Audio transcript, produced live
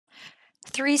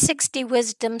360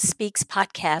 Wisdom Speaks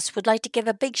podcast would like to give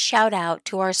a big shout out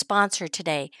to our sponsor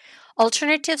today,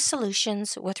 Alternative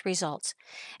Solutions with Results.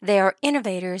 They are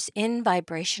innovators in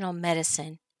vibrational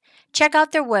medicine. Check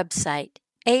out their website,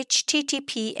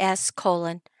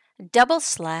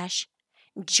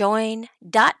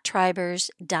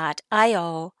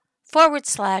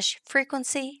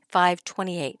 https://join.tribers.io/frequency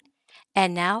 528.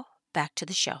 And now, back to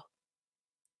the show.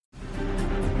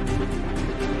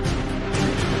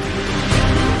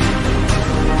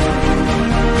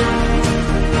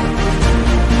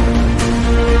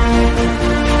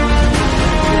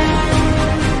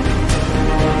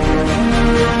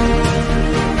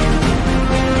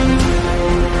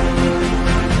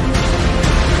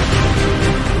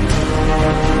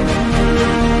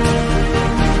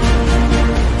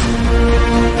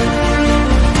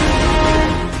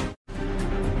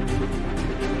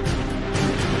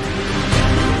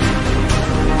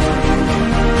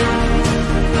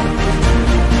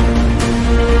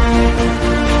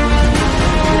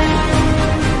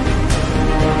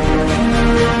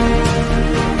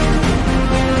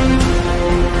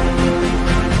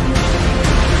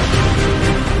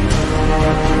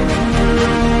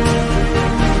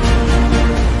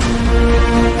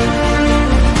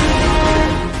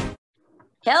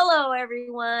 Hello,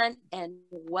 everyone, and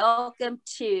welcome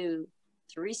to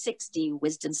 360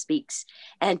 Wisdom Speaks.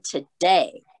 And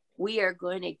today we are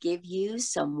going to give you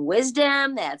some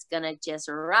wisdom that's going to just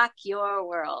rock your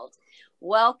world.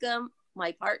 Welcome,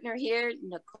 my partner here,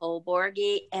 Nicole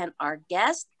Borghi, and our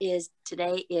guest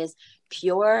today is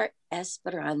Pure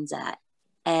Esperanza.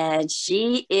 And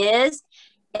she is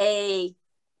oh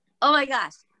my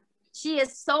gosh, she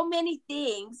is so many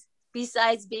things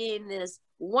besides being this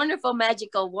wonderful,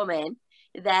 magical woman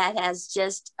that has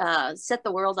just set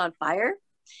the world on fire.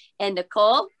 And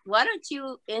Nicole, why don't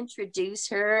you introduce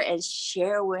her and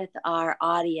share with our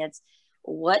audience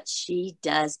what she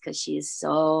does, because she is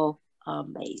so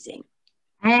amazing.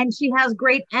 And she has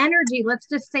great energy. Let's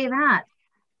just say that.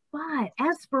 But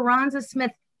Esperanza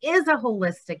Smith is a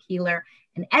holistic healer,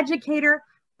 an educator,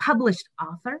 published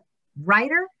author,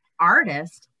 writer,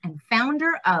 artist, and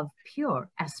founder of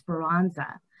Pure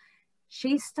Esperanza.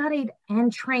 She studied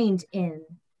and trained in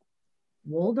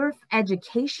Waldorf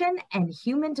education and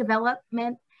human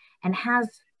development and has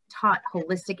taught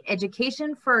holistic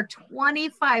education for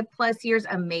 25 plus years.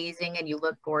 Amazing. And you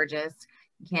look gorgeous.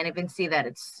 You can't even see that.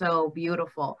 It's so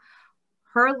beautiful.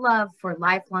 Her love for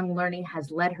lifelong learning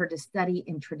has led her to study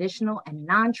in traditional and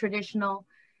non-traditional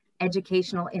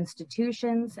educational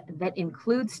institutions that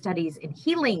include studies in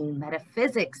healing,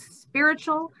 metaphysics,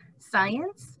 spiritual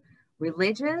science,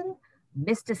 religion,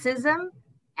 mysticism,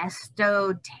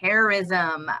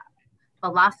 esotericism,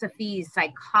 philosophy,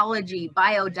 psychology,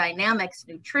 biodynamics,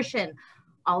 nutrition,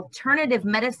 alternative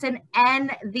medicine,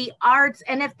 and the arts.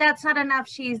 And if that's not enough,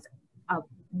 she's a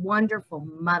wonderful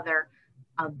mother,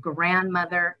 a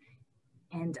grandmother,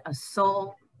 and a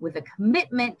soul with a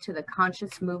commitment to the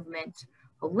conscious movement,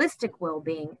 holistic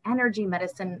well-being, energy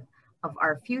medicine of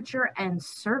our future, and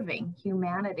serving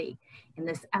humanity in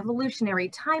this evolutionary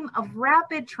time of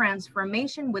rapid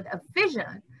transformation with a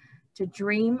vision to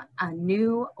dream a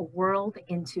new world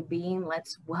into being.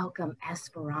 Let's welcome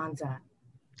Esperanza.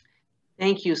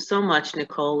 Thank you so much,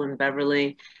 Nicole and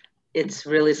Beverly. It's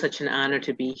really such an honor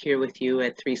to be here with you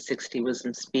at 360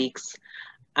 Wisdom Speaks.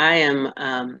 I am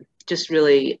just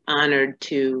really honored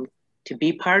to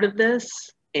be part of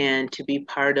this and to be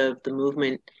part of the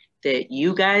movement that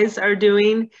you guys are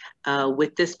doing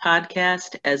with this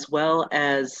podcast, as well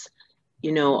as,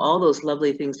 you know, all those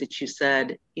lovely things that you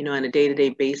said. You know, on a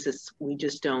day-to-day basis, we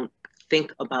just don't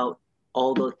think about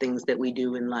all the things that we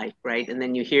do in life, right? And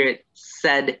then you hear it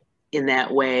said in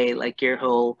that way, like your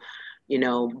whole, you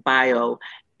know, bio,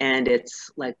 and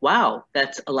it's like, wow,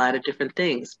 that's a lot of different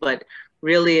things. But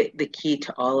really the key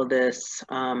to all of this,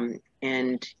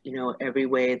 and, you know, every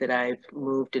way that I've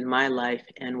moved in my life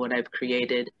and what I've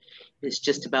created is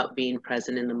just about being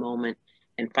present in the moment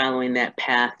and following that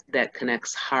path that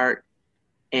connects heart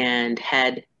and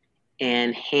head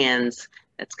and hands.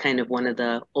 That's kind of one of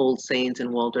the old sayings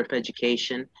in Waldorf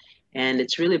education. And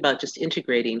it's really about just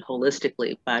integrating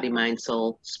holistically, body, mind,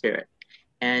 soul, spirit.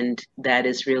 And that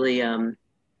is really, you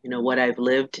know, what I've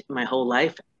lived my whole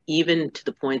life, even to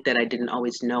the point that I didn't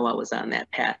always know I was on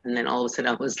that path. And then all of a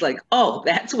sudden I was like, oh,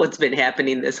 that's what's been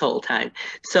happening this whole time.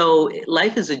 So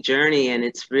life is a journey, and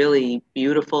it's really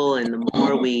beautiful. And the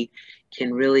more we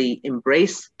can really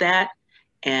embrace that,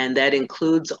 and that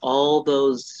includes all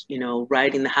those, you know,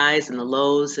 riding the highs and the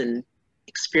lows and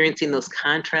experiencing those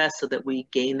contrasts, so that we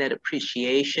gain that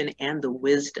appreciation and the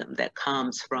wisdom that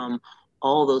comes from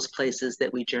all those places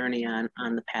that we journey on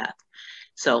the path.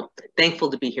 So thankful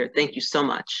to be here. Thank you so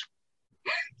much.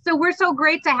 So we're so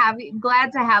great to have you,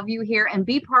 glad to have you here and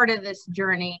be part of this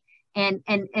journey, and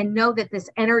know that this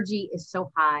energy is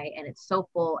so high and it's so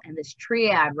full, and this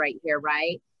triad right here,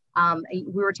 right? We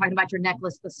were talking about your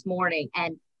necklace this morning,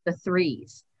 and the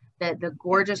threes, the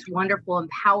gorgeous, wonderful,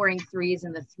 empowering threes,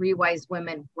 and the three wise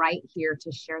women right here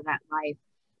to share that life.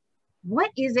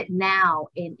 What is it now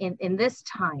in this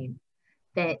time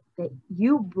that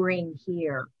you bring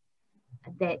here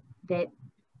that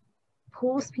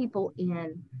pulls people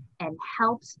in and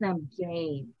helps them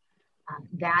gain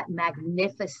that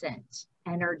magnificent,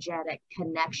 energetic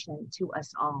connection to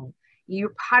us all?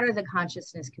 You're part of the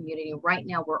consciousness community. Right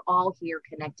now, we're all here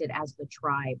connected as the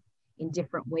tribe in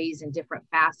different ways and different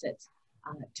facets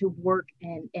to work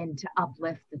and to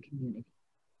uplift the community.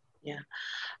 Yeah,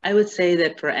 I would say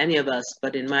that for any of us,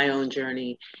 but in my own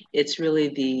journey, it's really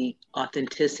the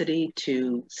authenticity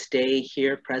to stay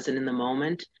here present in the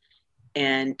moment,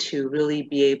 and to really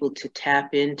be able to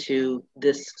tap into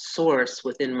this source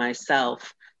within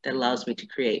myself that allows me to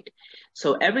create.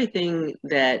 So everything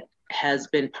that has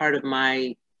been part of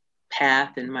my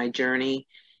path and my journey,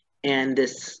 and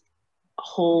this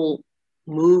whole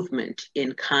movement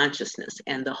in consciousness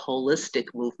and the holistic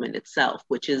movement itself,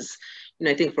 which is,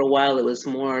 I think for a while it was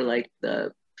more like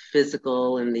the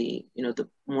physical and the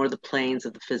more the planes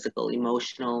of the physical,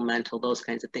 emotional, mental, those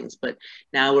kinds of things. But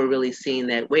now we're really seeing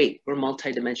that, wait, we're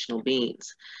multidimensional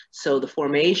beings. So the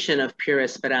formation of Pure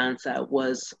Esperanza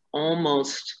was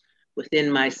almost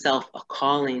within myself a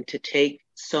calling to take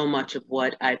so much of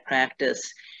what I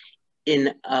practice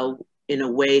in a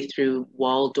way through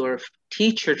Waldorf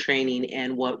teacher training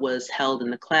and what was held in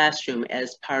the classroom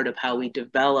as part of how we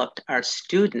developed our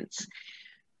students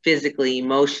physically,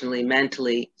 emotionally,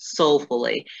 mentally,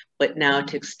 soulfully, but now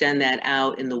to extend that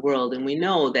out in the world. And we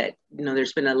know that,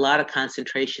 there's been a lot of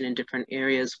concentration in different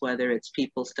areas, whether it's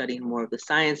people studying more of the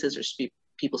sciences or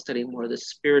people studying more of the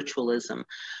spiritualism.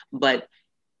 But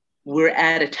we're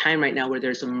at a time right now where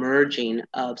there's a merging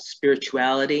of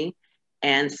spirituality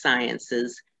and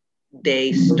sciences.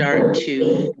 They start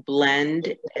to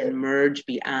blend and merge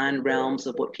beyond realms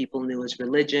of what people knew as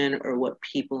religion, or what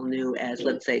people knew as,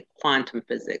 let's say, quantum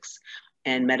physics,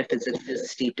 and metaphysics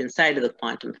is steeped inside of the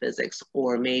quantum physics.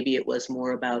 Or maybe it was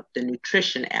more about the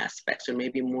nutrition aspects, or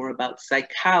maybe more about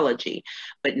psychology.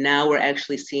 But now we're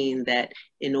actually seeing that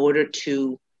in order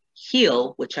to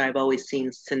heal, which I've always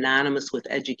seen synonymous with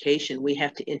education, we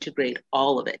have to integrate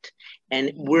all of it.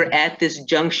 And we're at this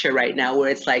juncture right now where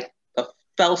it's like a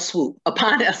fell swoop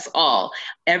upon us all.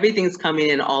 Everything's coming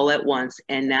in all at once.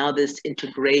 And now this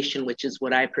integration, which is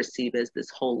what I perceive as this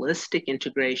holistic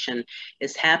integration,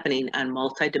 is happening on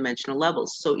multidimensional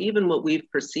levels. So even what we've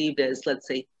perceived as, let's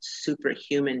say,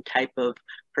 superhuman type of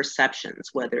perceptions,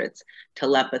 whether it's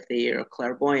telepathy or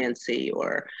clairvoyancy,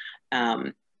 or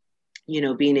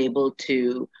being able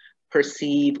to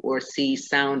perceive or see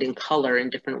sound and color in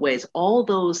different ways, all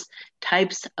those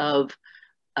types of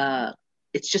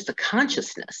it's just a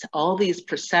consciousness. All these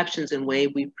perceptions and way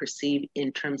we perceive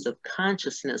in terms of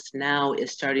consciousness now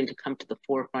is starting to come to the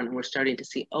forefront, and we're starting to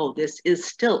see, oh, this is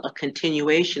still a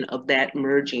continuation of that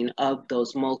merging of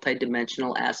those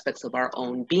multidimensional aspects of our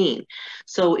own being.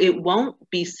 So it won't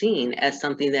be seen as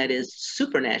something that is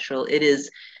supernatural. It is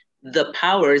the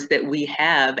powers that we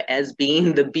have as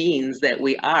being the beings that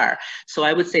we are. So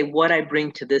I would say what I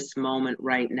bring to this moment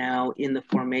right now in the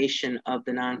formation of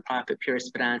the nonprofit Pure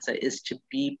Esperanza is to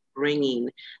be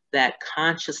bringing that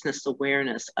consciousness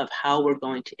awareness of how we're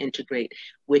going to integrate,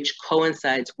 which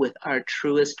coincides with our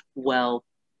truest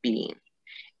well-being.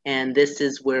 And this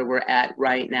is where we're at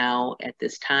right now at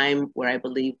this time, where I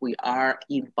believe we are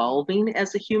evolving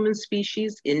as a human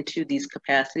species into these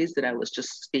capacities that I was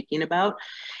just speaking about.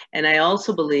 And I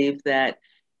also believe that,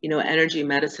 energy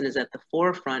medicine is at the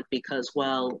forefront because,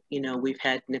 well, we've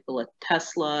had Nikola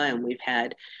Tesla and we've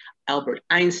had Albert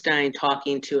Einstein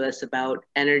talking to us about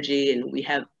energy, and we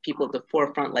have people at the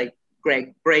forefront like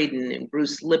Greg Braden and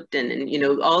Bruce Lipton and,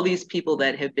 all these people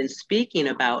that have been speaking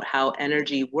about how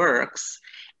energy works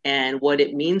and what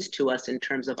it means to us in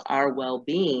terms of our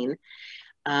well-being.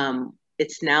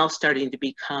 It's now starting to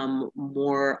become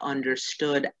more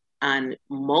understood on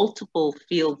multiple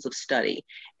fields of study.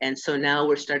 And so now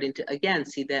we're starting to, again,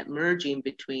 see that merging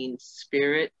between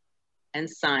spirit and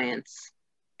science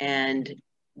and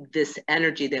this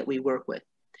energy that we work with.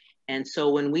 And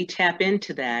so when we tap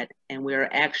into that, and we're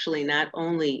actually not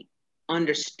only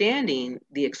understanding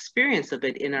the experience of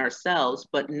it in ourselves,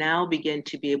 but now begin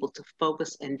to be able to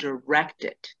focus and direct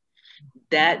it,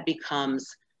 that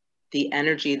becomes the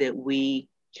energy that we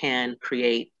can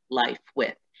create life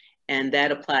with. And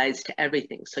that applies to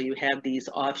everything. So you have these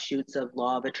offshoots of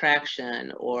law of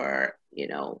attraction or, you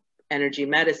know, energy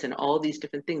medicine, all these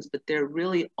different things, but they're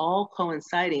really all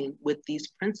coinciding with these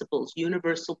principles,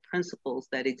 universal principles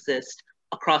that exist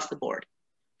across the board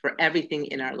for everything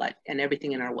in our life and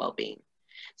everything in our well-being.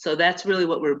 So that's really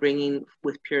what we're bringing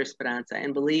with Pure Esperanza.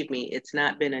 And believe me, it's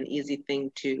not been an easy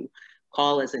thing to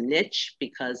call as a niche,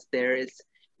 because there is,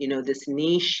 you know, this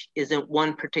niche isn't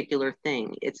one particular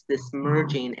thing. It's this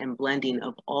merging and blending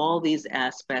of all these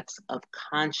aspects of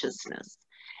consciousness.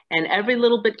 And every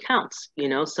little bit counts, you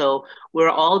know, so we're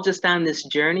all just on this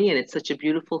journey, and it's such a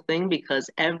beautiful thing because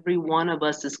every one of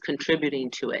us is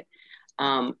contributing to it.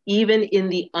 Even in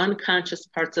the unconscious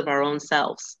parts of our own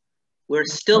selves, we're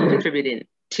still contributing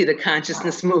to the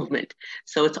consciousness movement.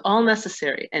 So it's all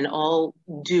necessary and all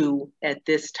due at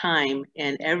this time.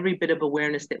 And every bit of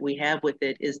awareness that we have with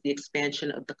it is the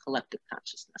expansion of the collective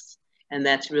consciousness. And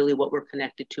that's really what we're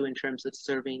connected to in terms of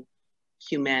serving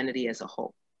humanity as a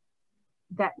whole.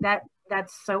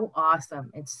 That's so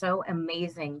awesome. It's so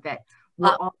amazing that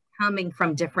we're all coming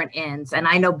from different ends. And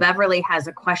I know Beverly has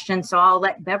a question, so I'll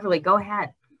let Beverly go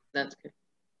ahead. That's good.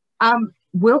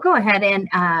 We'll go ahead and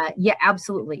yeah,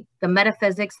 absolutely. The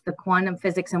metaphysics, the quantum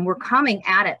physics, and we're coming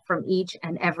at it from each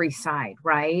and every side,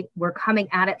 right? We're coming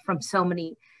at it from so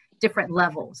many different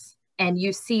levels. And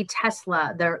you see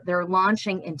Tesla, they're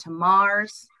launching into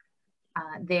Mars.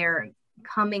 They're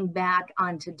coming back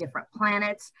onto different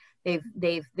planets.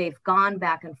 They've gone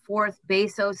back and forth.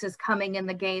 Bezos is coming in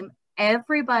the game.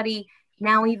 Everybody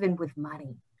now, even with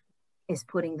money, is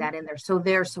putting that in there. So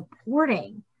they're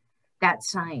supporting that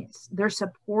science. They're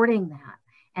supporting that.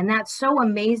 And that's so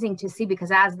amazing to see,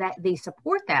 because as that they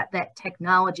support that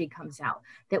technology comes out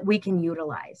that we can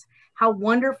utilize. How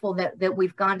wonderful that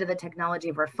we've gone to the technology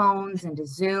of our phones and to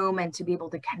Zoom and to be able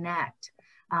to connect.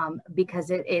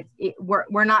 Because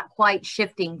we're not quite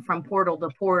shifting from portal to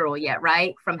portal yet,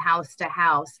 right? From house to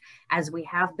house as we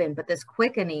have been, but this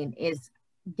quickening is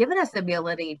giving us the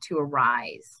ability to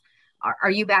arise.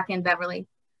 Are you back in, Beverly?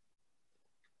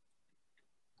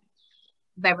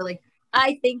 Beverly?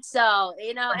 I think so,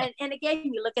 you know, and again,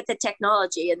 you look at the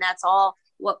technology and that's all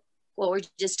what we're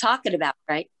just talking about,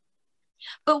 right?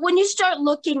 But when you start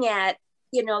looking at,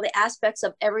 you know, the aspects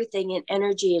of everything in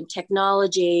energy and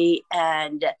technology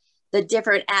and the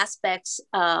different aspects,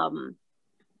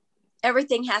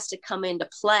 everything has to come into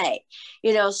play,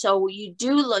 you know. So you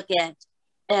do look at,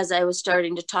 as I was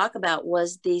starting to talk about,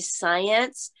 was the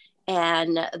science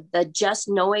and the just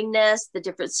knowingness, the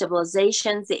different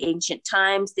civilizations, the ancient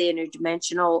times, the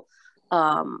interdimensional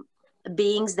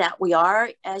beings that we are,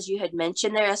 as you had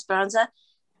mentioned there, Esperanza.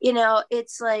 You know,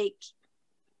 it's like,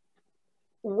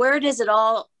 where does it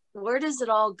all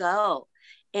go?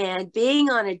 And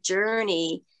being on a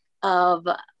journey of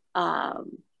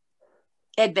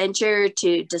adventure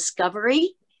to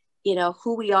discovery, you know,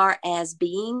 who we are as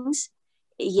beings,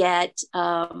 yet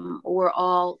we're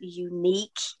all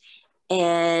unique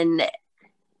and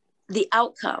the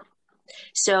outcome.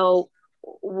 So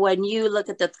when you look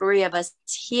at the three of us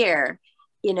here,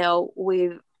 you know,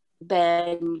 we've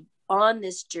been on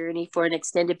this journey for an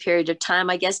extended period of time.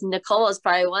 I guess Nicole is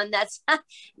probably one that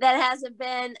hasn't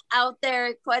been out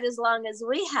there quite as long as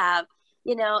we have,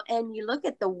 you know. And you look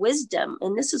at the wisdom,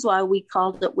 and this is why we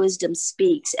called it Wisdom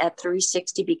Speaks at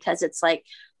 360, because it's like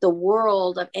the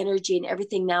world of energy and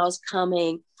everything now is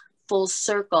coming full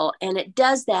circle. And it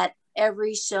does that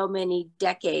every so many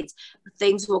decades.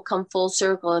 Things will come full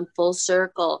circle and full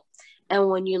circle. And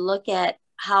when you look at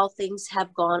how things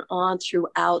have gone on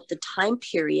throughout the time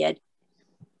period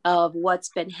of what's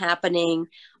been happening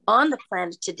on the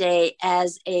planet today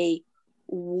as a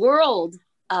world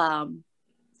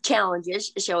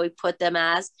challenges, shall we put them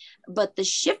as, but the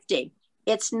shifting,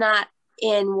 it's not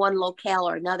in one locale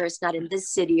or another. It's not in this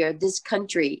city or this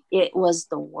country. It was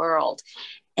the world.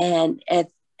 And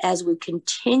as we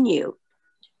continue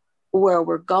where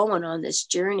we're going on this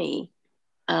journey,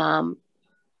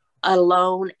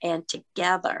 alone and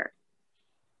together,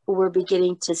 we're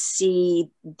beginning to see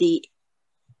the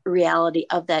reality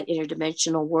of that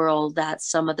interdimensional world that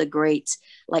some of the greats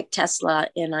like Tesla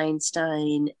and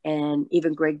Einstein and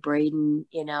even Greg Braden,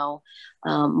 you know,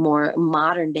 more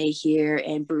modern day here,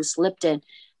 and Bruce Lipton,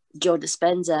 Joe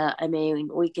Dispenza. I mean,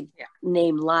 we could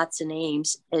name lots of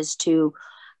names as to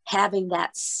having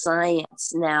that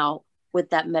science now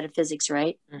with that metaphysics,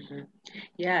 right? Mm-hmm.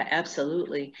 Yeah,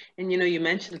 absolutely. And, you know, you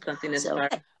mentioned something as far,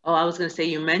 I was going to say,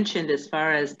 you mentioned as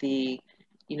far as the,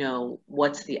 you know,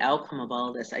 what's the outcome of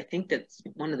all this? I think that's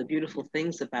one of the beautiful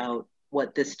things about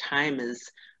what this time is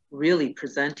really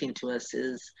presenting to us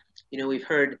is, you know, we've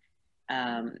heard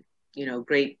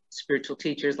great spiritual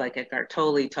teachers like Eckhart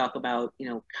Tolle talk about,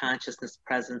 consciousness,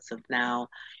 presence of now.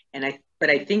 But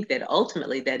I think that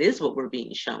ultimately that is what we're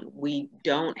being shown. We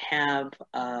don't have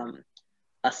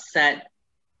a set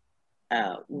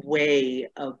way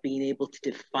of being able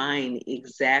to define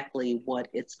exactly what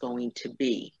it's going to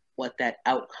be, what that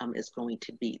outcome is going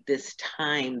to be. This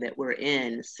time that we're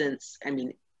in,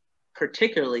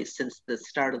 particularly since the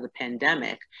start of the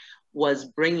pandemic, was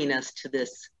bringing us to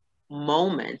this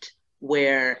moment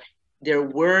where there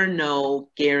were no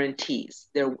guarantees.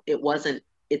 It wasn't,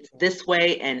 it's this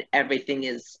way and everything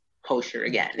is kosher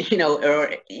again,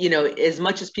 as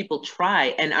much as people try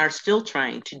and are still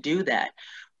trying to do that,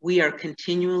 we are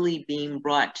continually being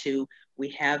brought to, we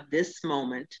have this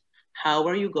moment. How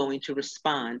are you going to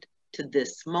respond to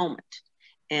this moment?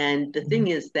 And the thing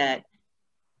is that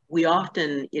we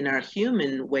often, in our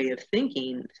human way of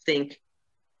thinking, think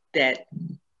that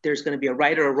there's going to be a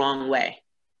right or a wrong way.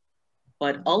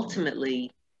 But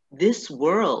ultimately, this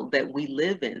world that we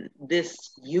live in, this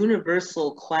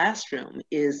universal classroom,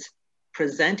 is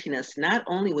presenting us not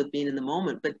only with being in the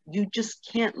moment, but you just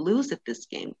can't lose at this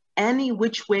game. Any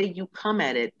which way you come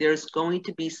at it, there's going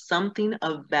to be something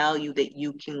of value that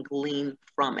you can glean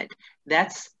from it.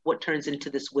 That's what turns into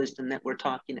this wisdom that we're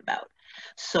talking about.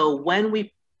 So when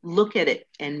we look at it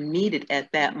and meet it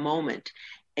at that moment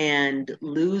and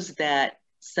lose that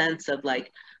sense of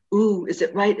like, ooh, is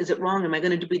it right? Is it wrong? Am I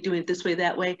going to be doing it this way,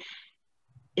 that way?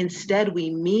 Instead, we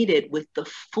meet it with the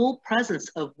full presence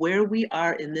of where we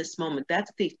are in this moment.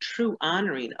 That's the true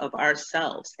honoring of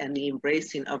ourselves and the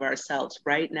embracing of ourselves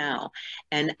right now.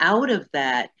 And out of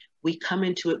that, we come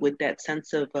into it with that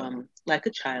sense of, like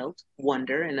a child,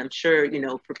 wonder. And I'm sure,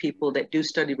 for people that do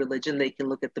study religion, they can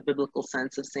look at the biblical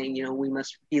sense of saying, we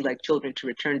must be like children to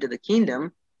return to the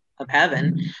kingdom of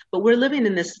heaven. But we're living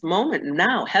in this moment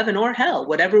now, heaven or hell,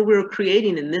 whatever we're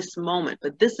creating in this moment.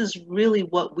 But this is really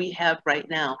what we have right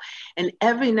now. And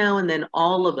every now and then,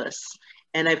 all of us,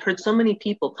 and I've heard so many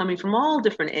people coming from all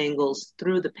different angles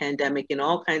through the pandemic in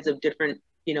all kinds of different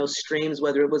streams,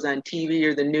 whether it was on TV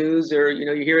or the news, or,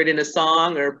 you hear it in a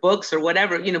song or books or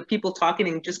whatever, people talking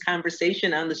in just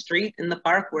conversation on the street, in the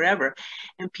park, wherever.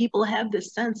 And people have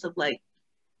this sense of like,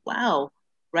 wow,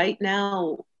 right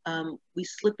now, we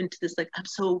slip into this, like, I'm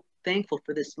so thankful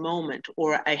for this moment,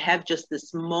 or I have just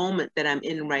this moment that I'm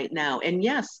in right now. And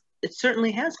yes, it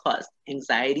certainly has caused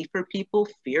anxiety for people,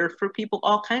 fear for people,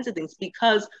 all kinds of things,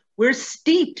 because we're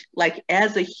steeped, like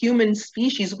as a human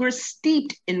species, we're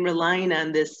steeped in relying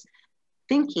on this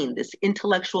thinking, this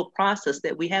intellectual process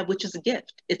that we have, which is a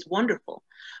gift. It's wonderful.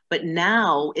 But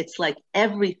now it's like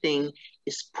everything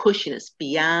is pushing us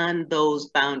beyond those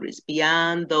boundaries,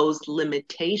 beyond those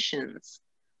limitations,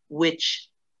 which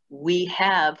we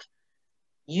have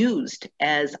used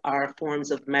as our forms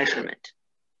of measurement.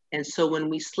 And so when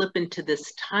we slip into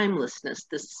this timelessness,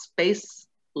 this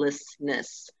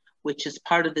spacelessness, which is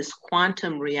part of this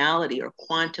quantum reality or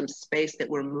quantum space that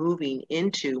we're moving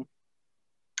into,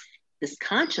 this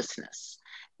consciousness,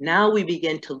 now we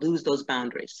begin to lose those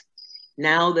boundaries.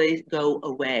 Now they go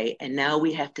away, and now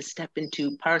we have to step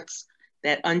into parts,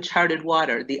 that uncharted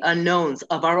water, the unknowns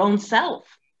of our own self.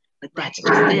 But that's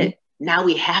just it. Now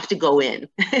we have to go in.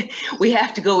 We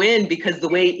have to go in, because the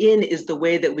way in is the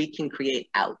way that we can create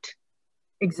out.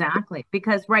 Exactly.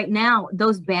 Because right now,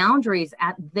 those boundaries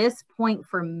at this point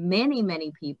for many,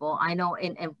 many people, I know,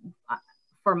 and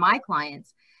for my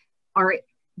clients, are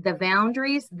the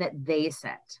boundaries that they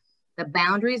set, the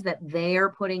boundaries that they're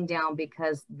putting down,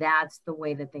 because that's the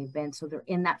way that they've been. So they're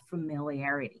in that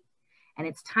familiarity, and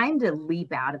it's time to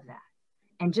leap out of that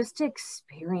and just to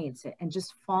experience it and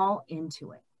just fall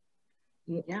into it.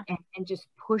 Yeah. And just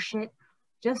push it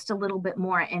just a little bit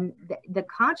more. And the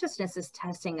consciousness is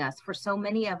testing us for so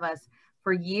many of us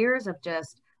for years of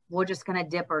just, we're just going to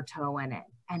dip our toe in it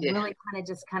and really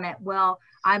kind of, well,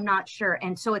 I'm not sure.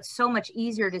 And so it's so much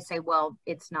easier to say, well,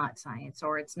 it's not science,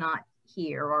 or it's not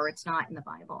here, or it's not in the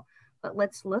Bible. But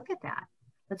let's look at that.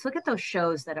 Let's look at those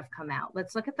shows that have come out.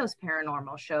 Let's look at those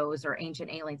paranormal shows or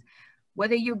ancient aliens.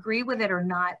 Whether you agree with it or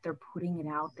not, they're putting it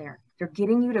out there. They're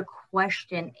getting you to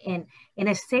question in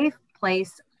a safe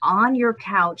place on your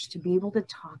couch to be able to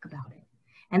talk about it.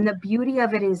 And the beauty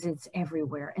of it is it's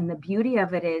everywhere. And the beauty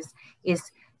of it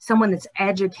is someone that's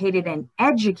educated and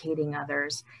educating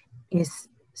others is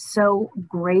so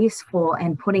graceful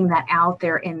and putting that out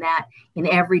there in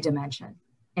every dimension,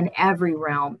 in every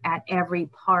realm, at every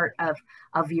part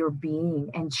of your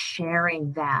being, and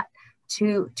sharing that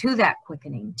to that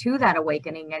quickening, to that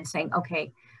awakening, and saying,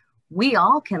 okay, we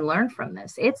all can learn from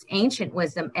this. It's ancient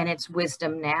wisdom, and it's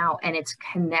wisdom now, and it's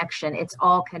connection. It's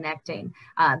all connecting.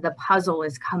 The puzzle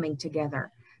is coming together.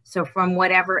 So from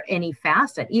whatever, any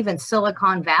facet, even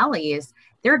Silicon Valley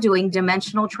they're doing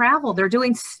dimensional travel. They're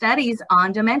doing studies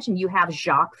on dimension. You have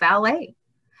Jacques Vallée,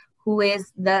 who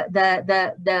is in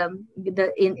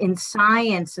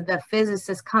science, the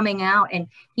physicist coming out, and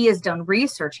he has done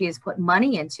research. He has put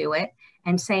money into it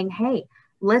and saying, hey,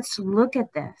 let's look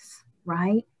at this,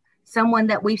 right? Someone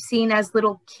that we've seen as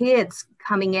little kids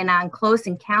coming in on Close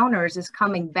Encounters is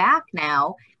coming back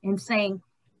now and saying,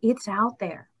 it's out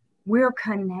there. We're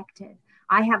connected.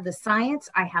 I have the science,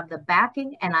 I have the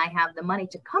backing, and I have the money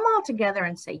to come all together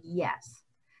and say yes.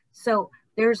 So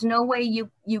there's no way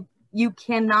you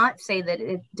cannot say that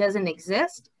it doesn't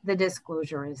exist. The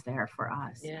disclosure is there for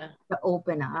us to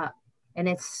open up. And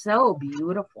it's so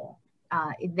beautiful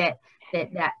that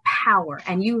power,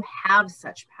 and you have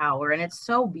such power, and it's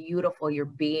so beautiful, your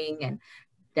being and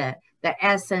the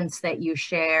essence that you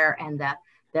share, and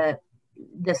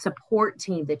the support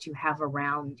team that you have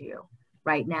around you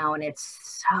right now. And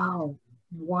it's so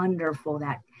wonderful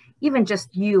that even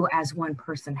just you as one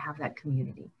person have that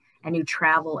community, and you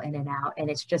travel in and out. And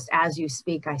it's just, as you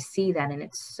speak, I see that, and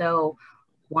it's so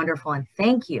wonderful. And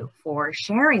thank you for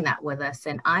sharing that with us.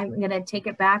 And I'm going to take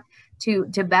it back to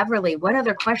Beverly. What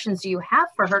other questions do you have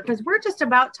for her? Because we're just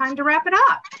about time to wrap it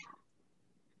up.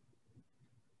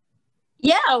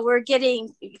 Yeah, we're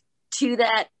getting to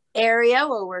that area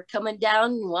where we're coming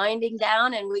down, winding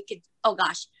down, and we could, oh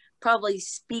gosh, probably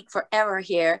speak forever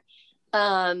here.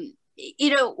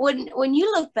 You know, when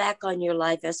you look back on your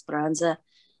life, Esperanza,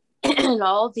 and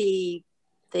all the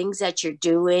things that you're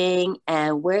doing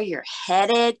and where you're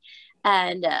headed,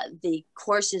 and the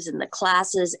courses and the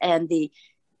classes and the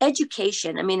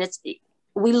education, I mean,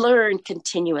 we learn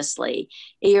continuously.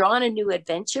 You're on a new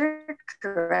adventure,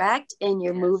 correct? And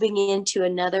you're moving into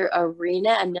another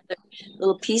arena, another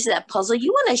little piece of that puzzle.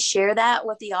 You want to share that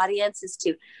with the audience as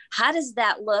to how does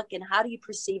that look, and how do you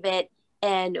perceive it,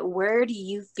 and where do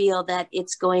you feel that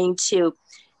it's going to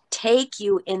take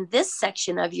you in this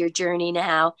section of your journey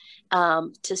now,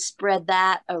 to spread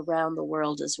that around the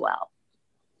world as well?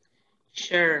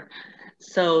 Sure.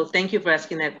 So thank you for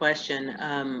asking that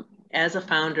question. As a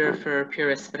founder for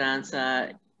Pure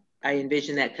Esperanza, I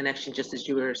envision that connection just as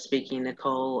you were speaking,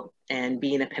 Nicole, and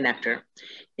being a connector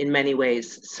in many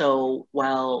ways. So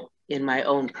while in my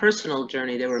own personal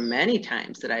journey, there were many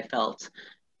times that I felt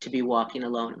to be walking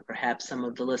alone, and perhaps some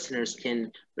of the listeners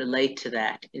can relate to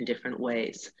that in different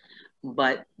ways.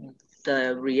 But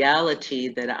the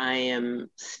reality that I am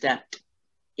stepped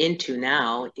into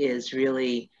now is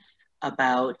really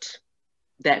about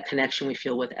that connection we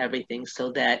feel with everything,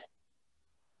 so that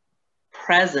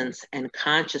presence and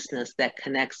consciousness that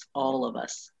connects all of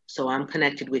us. So I'm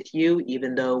connected with you,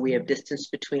 even though we have distance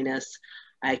between us.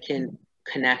 I can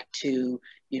connect to,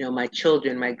 my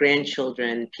children, my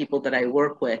grandchildren, people that I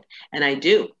work with, and I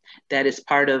do. That is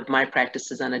part of my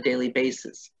practices on a daily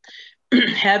basis.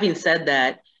 Having said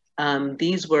that,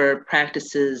 these were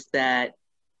practices that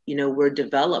were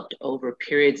developed over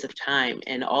periods of time,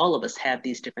 and all of us have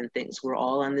these different things. We're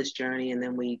all on this journey, and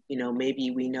then we,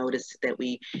 maybe we notice that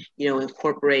we,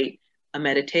 incorporate a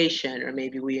meditation, or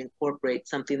maybe we incorporate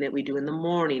something that we do in the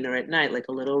morning or at night, like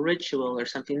a little ritual or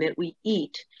something that we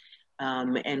eat.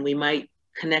 And we might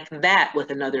connect that with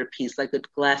another piece, like a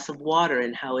glass of water,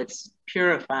 and how it's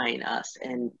purifying us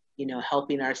and,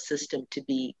 helping our system to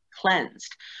be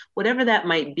cleansed, whatever that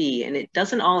might be. And it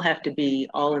doesn't all have to be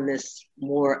all in this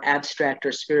more abstract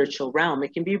or spiritual realm.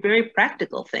 It can be very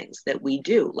practical things that we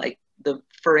do. Like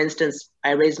for instance,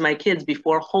 I raised my kids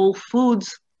before Whole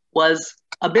Foods was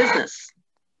a business,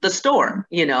 the store,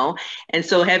 and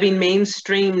so having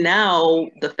mainstream now,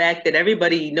 the fact that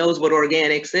everybody knows what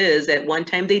organics is, at one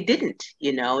time they didn't,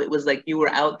 it was like you were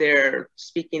out there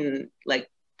speaking like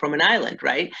from an island,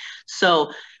 right?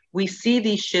 So we see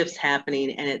these shifts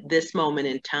happening, and at this moment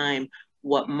in time,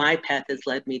 what my path has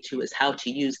led me to is how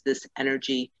to use this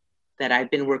energy that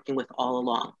I've been working with all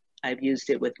along. I've used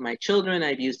it with my children,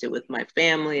 I've used it with my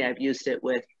family, I've used it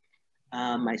with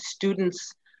my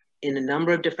students in a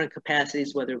number of different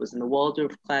capacities, whether it was in the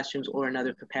Waldorf classrooms or in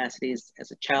other capacities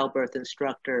as a childbirth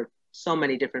instructor, so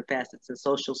many different facets in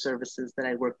social services that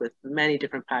I work with many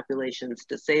different populations,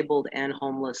 disabled and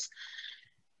homeless.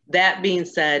 That being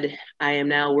said, I am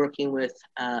now working with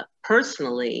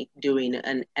personally doing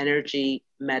an energy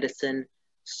medicine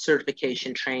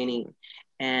certification training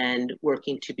and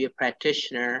working to be a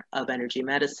practitioner of energy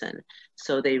medicine.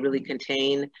 So they really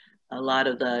contain a lot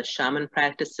of the shaman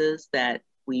practices that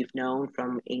we've known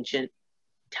from ancient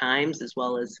times, as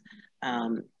well as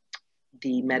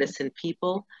the medicine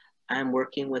people. I'm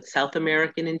working with South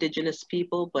American indigenous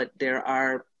people, but there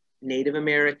are Native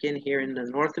American here in the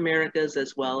North Americas,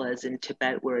 as well as in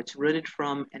Tibet, where it's rooted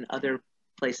from, and other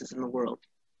places in the world.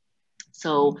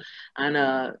 So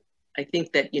I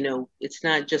think that, you know, it's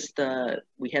not just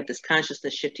we have this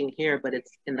consciousness shifting here, but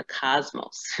it's in the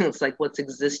cosmos. It's like what's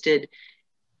existed.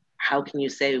 How can you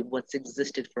say what's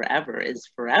existed forever is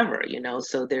forever, you know?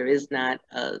 So there is not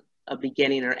a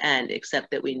beginning or end,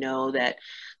 except that we know that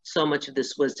so much of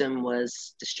this wisdom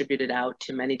was distributed out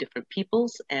to many different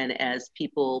peoples. And as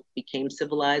people became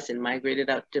civilized and migrated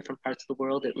out to different parts of the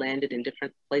world, it landed in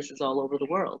different places all over the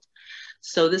world.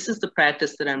 So this is the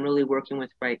practice that I'm really working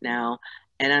with right now,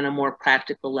 and on a more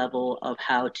practical level of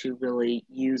how to really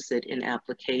use it in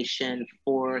application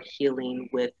for healing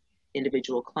with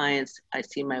individual clients. I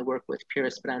see my work with Pure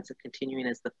Esperanza continuing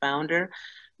as the founder,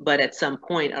 but at some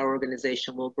point our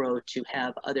organization will grow to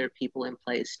have other people in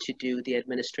place to do the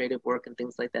administrative work and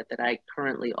things like that that I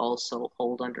currently also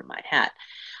hold under my hat.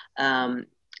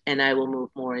 And I will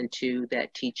move more into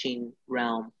that teaching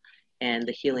realm and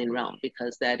the healing realm,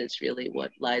 because that is really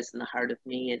what lies in the heart of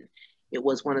me. And it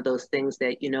was one of those things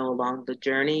that, you know, along the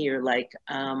journey, you're like,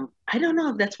 I don't know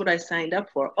if that's what I signed up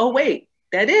for. Oh, wait.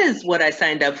 That is what I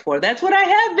signed up for. That's what I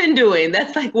have been doing.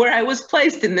 That's like where I was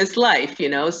placed in this life, you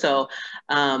know? So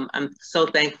I'm so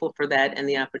thankful for that, and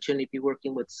the opportunity to be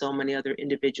working with so many other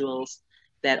individuals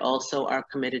that also are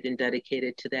committed and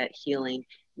dedicated to that healing,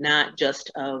 not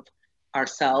just of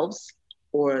ourselves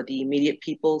or the immediate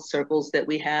people circles that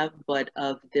we have, but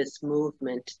of this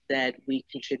movement that we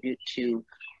contribute to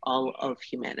all of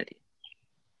humanity.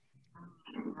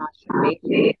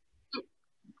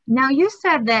 Now, you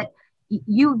said that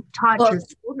you taught your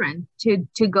children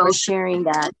to go sharing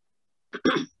that,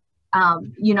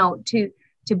 you know,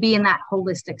 to be in that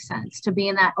holistic sense, to be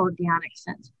in that organic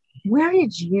sense. Where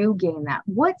did you gain that?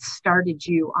 What started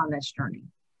you on this journey?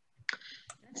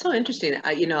 That's so interesting.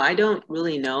 You know, I don't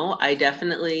really know. I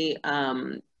definitely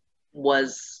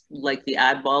was like the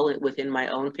oddball within my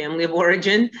own family of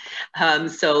origin.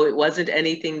 So it wasn't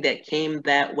anything that came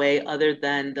that way other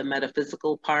than the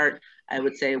metaphysical part. I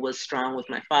would say was strong with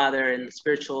my father, and the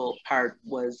spiritual part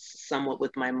was somewhat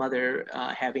with my mother,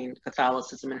 having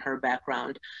Catholicism in her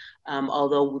background,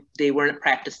 although they weren't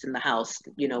practiced in the house,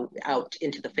 you know, out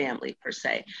into the family per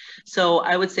se. So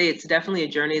I would say it's definitely a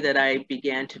journey that I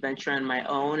began to venture on my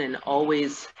own, and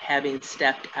always having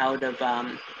stepped out of,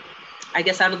 I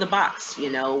guess, out of the box, you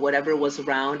know, whatever was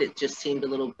around, it just seemed a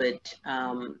little bit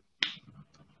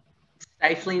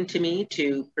stifling to me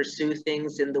to pursue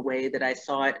things in the way that I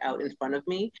saw it out in front of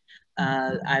me.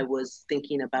 I was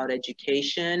thinking about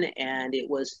education, and it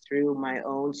was through my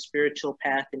own spiritual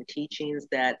path and teachings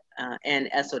that, and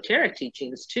esoteric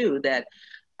teachings too, that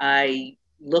I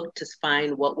looked to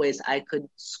find what ways I could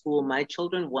school my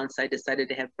children once I decided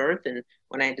to have birth. And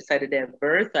when I decided to have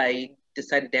birth, I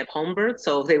decided to have home births.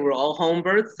 So they were all home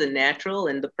births and natural.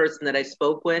 And the person that I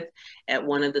spoke with at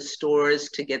one of the stores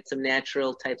to get some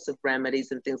natural types of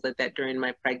remedies and things like that during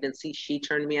my pregnancy, she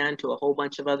turned me on to a whole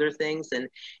bunch of other things. And,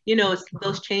 you know, it's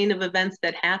those chain of events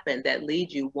that happen that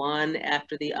lead you one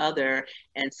after the other.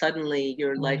 And suddenly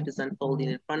your life is unfolding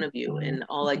in front of you. And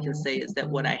all I can say is that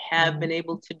what I have been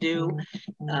able to do,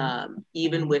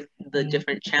 even with the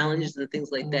different challenges and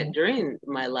things like that during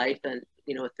my life, and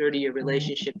you know, a 30-year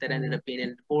relationship that ended up being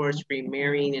a divorce,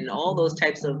 remarrying, and all those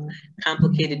types of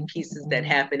complicated pieces that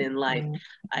happen in life,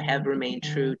 I have remained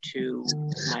true to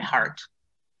my heart.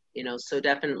 You know, so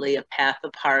definitely a path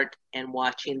of heart, and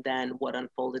watching then what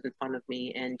unfolded in front of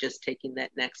me and just taking that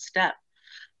next step.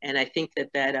 And I think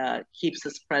that that keeps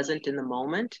us present in the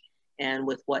moment and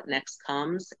with what next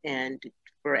comes. And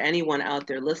for anyone out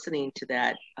there listening to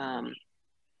that,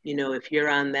 you know, if you're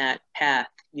on that path,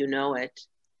 you know it.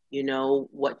 You know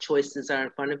what choices are in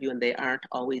front of you, and they aren't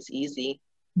always easy.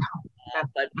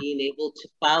 But being able to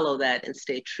follow that and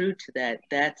stay true to that,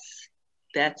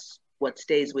 that's what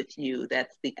stays with you.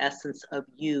 That's the essence of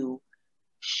you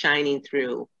shining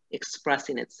through,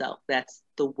 expressing itself. That's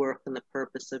the work and the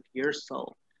purpose of your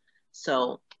soul.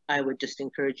 So I would just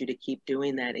encourage you to keep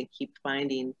doing that and keep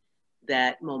finding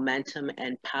that momentum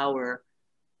and power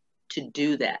to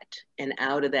do that. And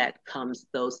out of that comes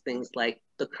those things like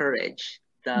the courage,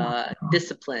 the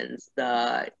disciplines,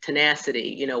 the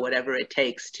tenacity, you know, whatever it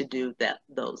takes to do that,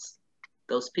 those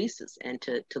pieces, and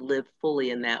to live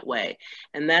fully in that way.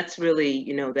 And that's really,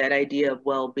 you know, that idea of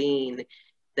well-being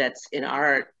that's in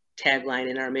our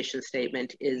tagline, in our mission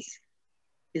statement, is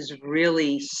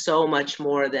really so much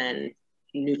more than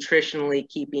nutritionally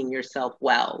keeping yourself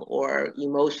well or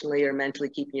emotionally or mentally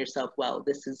keeping yourself well.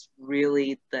 This is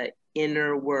really the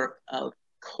inner work of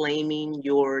claiming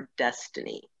your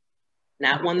destiny.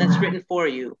 Not one that's written for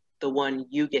you, the one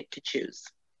you get to choose.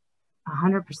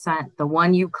 100%, the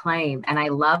one you claim. And I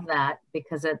love that,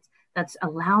 because that's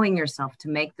allowing yourself to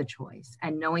make the choice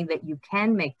and knowing that you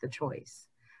can make the choice.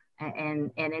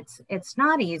 And it's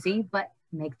not easy, but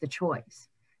make the choice,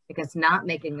 because not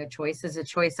making a choice is a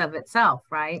choice of itself,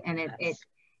 right? And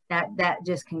that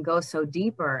just can go so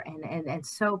deeper and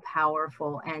so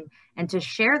powerful. And to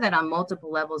share that on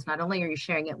multiple levels, not only are you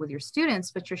sharing it with your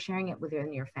students, but you're sharing it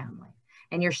within your family,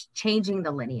 and you're changing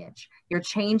the lineage, you're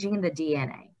changing the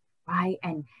DNA, right?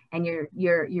 And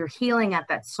you're healing at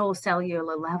that soul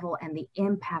cellular level, and the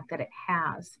impact that it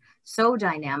has so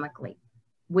dynamically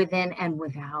within and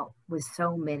without, with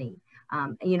so many,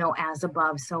 as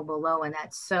above, so below. And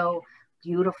that's so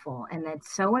beautiful, and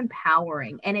that's so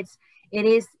empowering. And it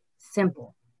is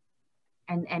simple.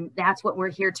 And that's what we're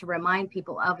here to remind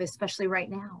people of, especially right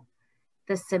now,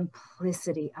 the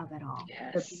simplicity of it all,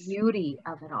 yes, the beauty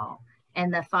of it all,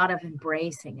 and the thought of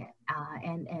embracing it.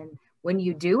 And when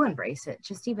you do embrace it,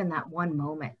 just even that one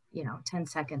moment, 10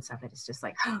 seconds of it is just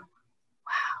like, oh,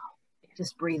 wow,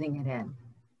 just breathing it in,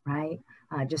 right?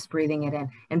 Just breathing it in.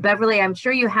 And Beverly, I'm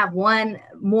sure you have one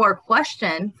more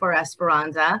question for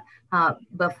Esperanza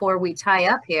before we tie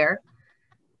up here.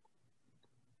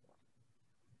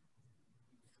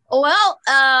 Well,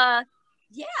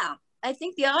 yeah, I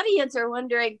think the audience are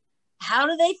wondering, how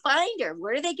do they find her?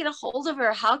 Where do they get a hold of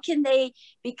her? How can they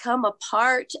become a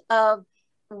part of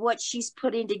what she's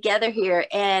putting together here?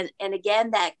 And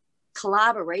again, that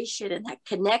collaboration and that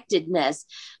connectedness.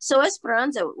 So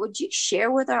Esperanza, would you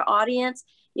share with our audience,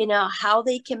 how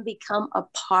they can become a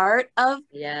part of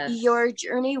your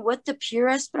journey with the Pure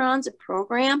Esperanza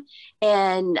program?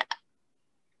 And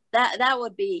that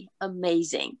would be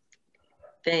amazing.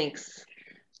 Thanks.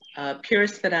 Pure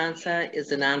Esperanza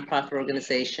is a nonprofit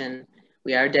organization.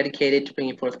 We are dedicated to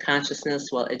bringing forth consciousness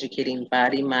while educating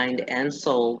body, mind, and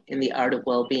soul in the art of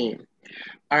well-being.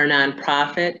 Our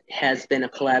nonprofit has been a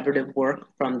collaborative work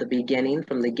from the beginning,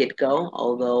 from the get-go,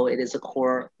 although it is a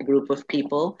core group of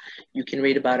people. You can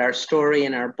read about our story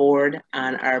and our board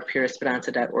on our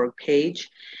pureesperanza.org page.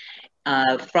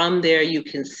 From there, you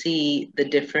can see the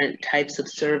different types of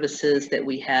services that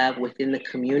we have within the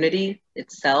community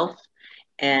itself,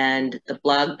 and the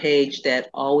blog page that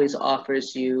always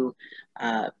offers you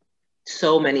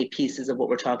so many pieces of what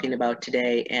we're talking about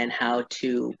today, and how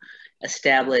to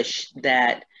establish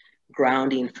that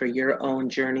grounding for your own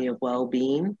journey of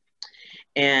well-being.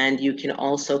 And you can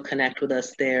also connect with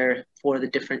us there for the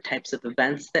different types of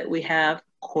events that we have,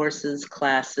 courses,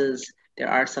 classes. There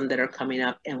are some that are coming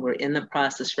up, and we're in the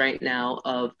process right now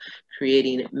of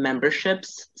creating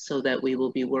memberships so that we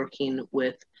will be working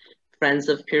with Friends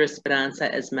of Pure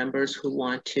Esperanza as members who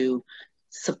want to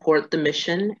support the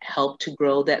mission, help to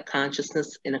grow that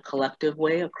consciousness in a collective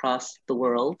way across the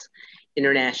world,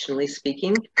 internationally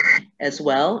speaking as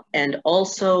well. And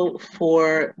also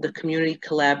for the community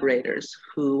collaborators,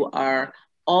 who are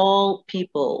all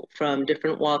people from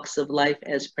different walks of life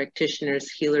as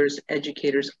practitioners, healers,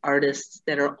 educators, artists,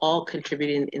 that are all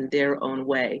contributing in their own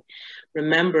way.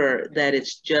 Remember that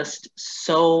it's just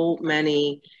so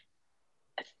many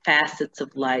facets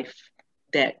of life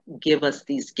that give us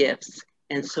these gifts.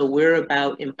 And so we're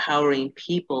about empowering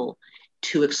people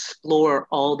to explore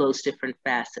all those different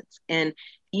facets. And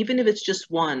even if it's just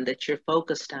one that you're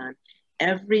focused on,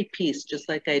 every piece, just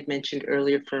like I had mentioned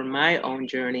earlier for my own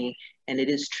journey, and it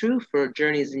is true for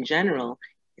journeys in general,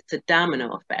 it's a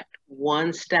domino effect.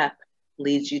 One step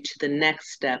leads you to the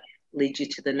next step, leads you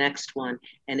to the next one,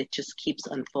 and it just keeps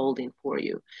unfolding for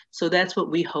you. So that's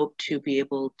what we hope to be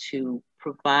able to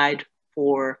provide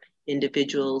for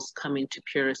individuals coming to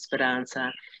Pure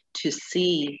Esperanza, to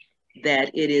see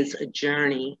that it is a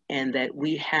journey, and that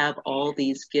we have all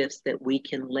these gifts that we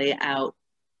can lay out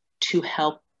to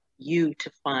help you to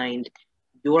find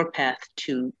your path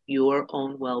to your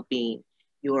own well-being,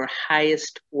 your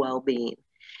highest well-being.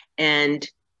 And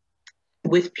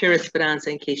with Pure Esperanza,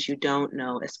 in case you don't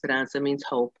know, Esperanza means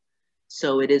hope.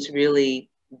 So it is really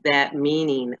that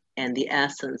meaning and the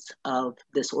essence of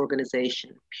this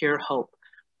organization, pure hope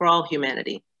for all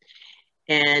humanity.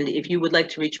 And if you would like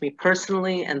to reach me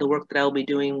personally and the work that I'll be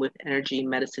doing with energy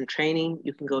medicine training,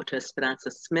 you can go to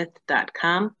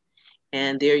esperanzasmith.com.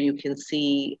 And there you can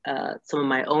see some of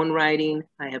my own writing.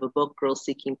 I have a book, Girls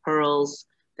Seeking Pearls,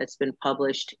 that's been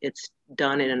published. It's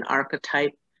done in an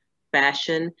archetype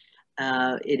fashion.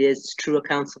 It is true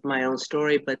accounts of my own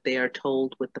story, but they are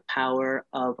told with the power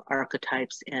of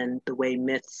archetypes and the way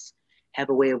myths have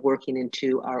a way of working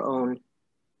into our own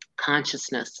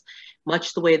consciousness,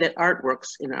 much the way that art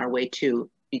works in our way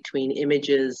too, between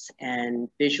images and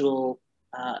visual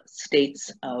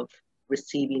states of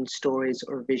receiving stories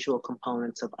or visual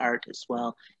components of art as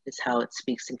well, is how it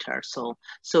speaks into our soul.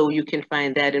 So you can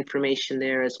find that information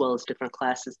there, as well as different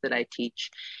classes that I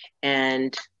teach.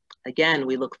 And again,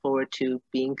 we look forward to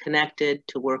being connected,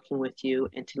 to working with you,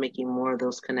 and to making more of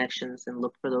those connections, and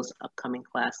look for those upcoming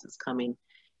classes coming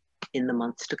in the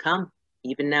months to come.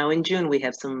 Even now in June, we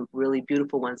have some really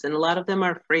beautiful ones, and a lot of them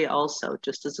are free also,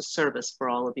 just as a service for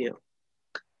all of you.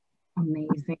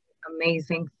 Amazing,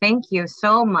 amazing. Thank you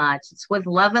so much. It's with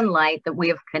love and light that we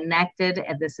have connected,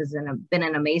 and this has been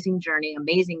an amazing journey,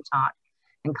 amazing talk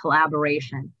and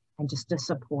collaboration, and just to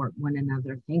support one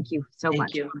another. Thank you so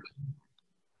much.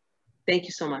 Thank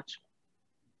you so much.